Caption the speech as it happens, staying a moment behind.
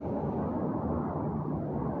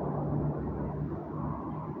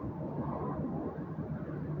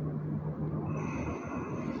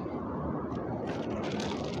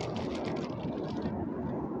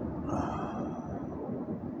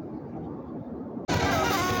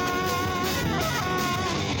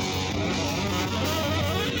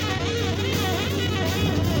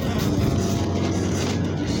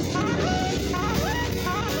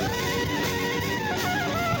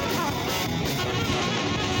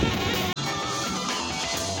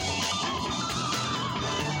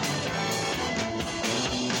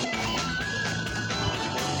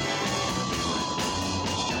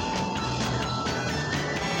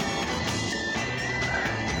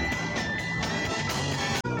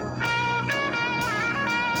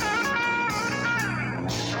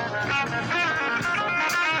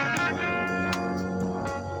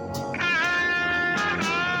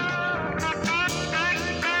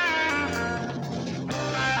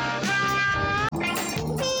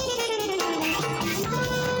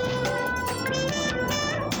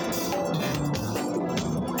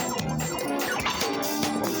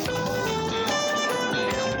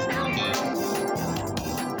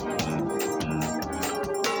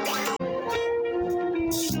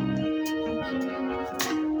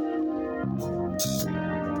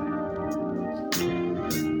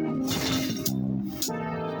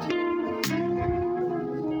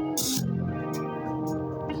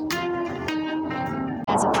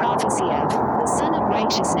as a prophecy of the Son of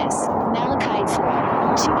Righteousness, Malachi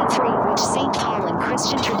 4:2-3, which St. Paul and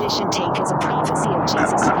Christian tradition take as a prophecy of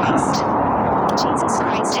Jesus Christ. Jesus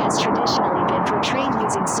Christ has traditionally been portrayed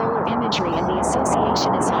using solar imagery, and the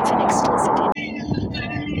association is often explicit in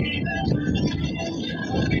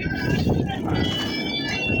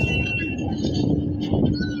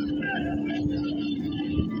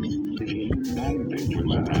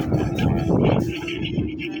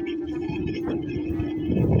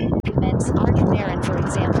Men's Ark and Marin, for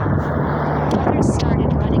example. Others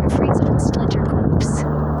started running free zone splinter groups.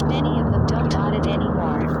 Many of them don't audit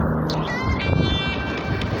anymore.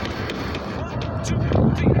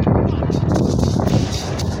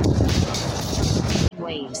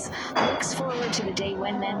 Waves looks forward to the day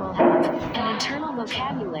when men will have an internal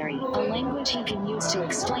vocabulary, a language he can use to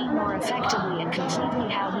explain more effectively and completely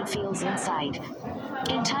how he feels inside.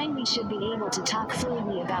 In time, we should be able to talk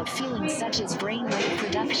fluently about feelings such as brainwave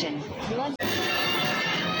production, blood.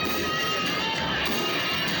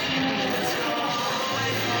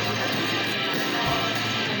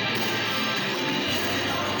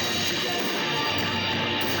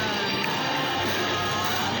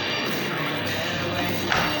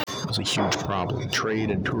 Was a huge problem. Trade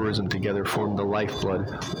and tourism together formed the lifeblood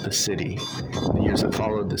of the city. In the years that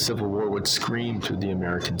followed, the Civil War would scream through the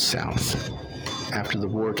American South. After the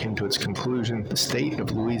war came to its conclusion, the state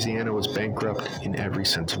of Louisiana was bankrupt in every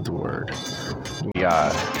sense of the word.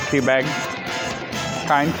 The tea bag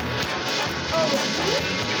kind?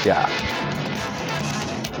 Yeah.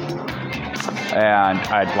 And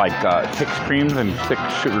I'd like 6 creams and 6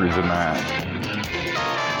 sugars in that.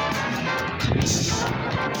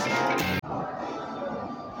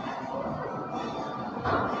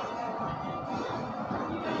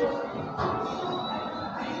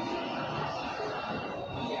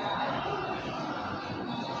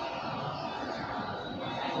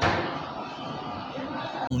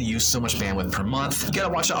 Only use so much bandwidth per month. You gotta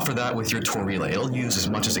watch out for that with your Tor relay. It'll use as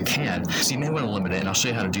much as it can, so you may want to limit it, and I'll show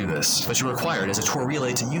you how to do this. But you're required as a Tor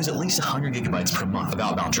relay to use at least 100 gigabytes per month of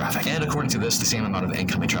outbound traffic, and according to this, the same amount of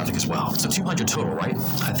incoming traffic as well. So 200 total, right?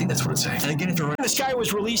 I think that's what it's saying. And again, if you're The Sky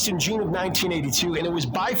was released in June of 1982, and it was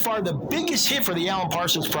by far the biggest hit for the Alan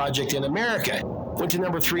Parsons Project in America. Went to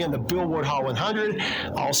number 3 on the Billboard Hot 100,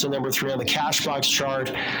 also number 3 on the Cashbox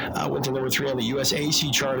chart, went to number 3 on the US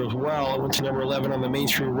AC chart as well, and went to number 11 on the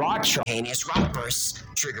mainstream rock chart. Spontaneous rock bursts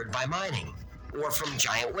triggered by mining, or from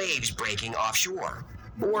giant waves breaking offshore,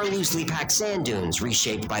 or loosely packed sand dunes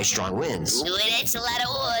reshaped by strong winds. That's a lot of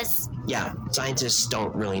ores. Yeah, scientists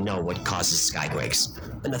don't really know what causes skyquakes,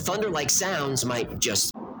 and the thunder-like sounds might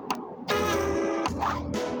just...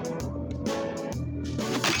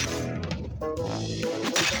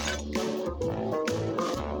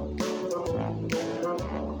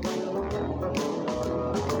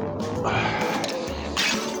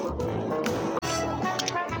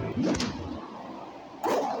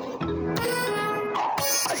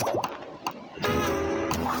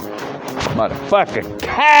 Motherfucking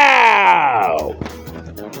cow!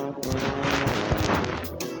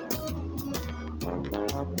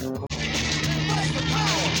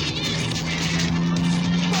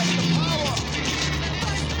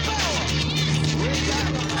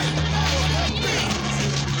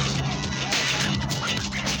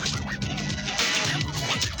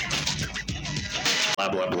 Blah,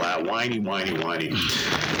 blah, blah, whiny. You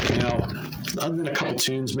know, other than a couple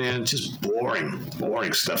tunes, man, just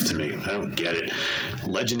boring stuff to me. I don't get it.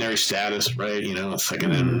 Legendary status, right? You know, it's like,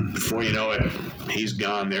 and then before you know it, he's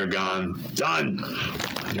gone, they're gone, done.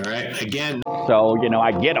 All right, again. So, you know,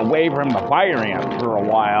 I get away from the fire ants for a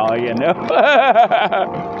while, you know.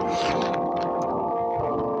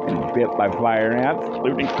 And bit by fire ants,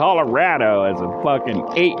 lived in Colorado as a fucking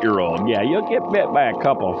 8-year-old. Yeah, you'll get bit by a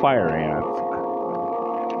couple of fire ants.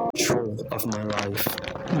 Of my life.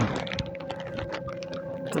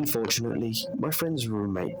 Unfortunately, my friend's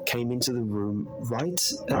roommate came into the room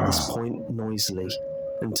right at this point noisily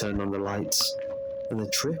and turned on the lights, and the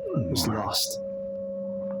trip was lost.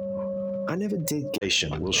 I never did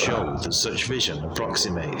get... will show that such vision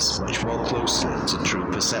approximates much more closely to true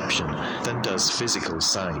perception than does physical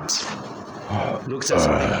sight. Looked at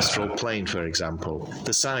on the astral plane, for example,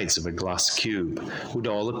 the sides of a glass cube would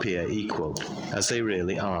all appear equal, as they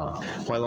really are, while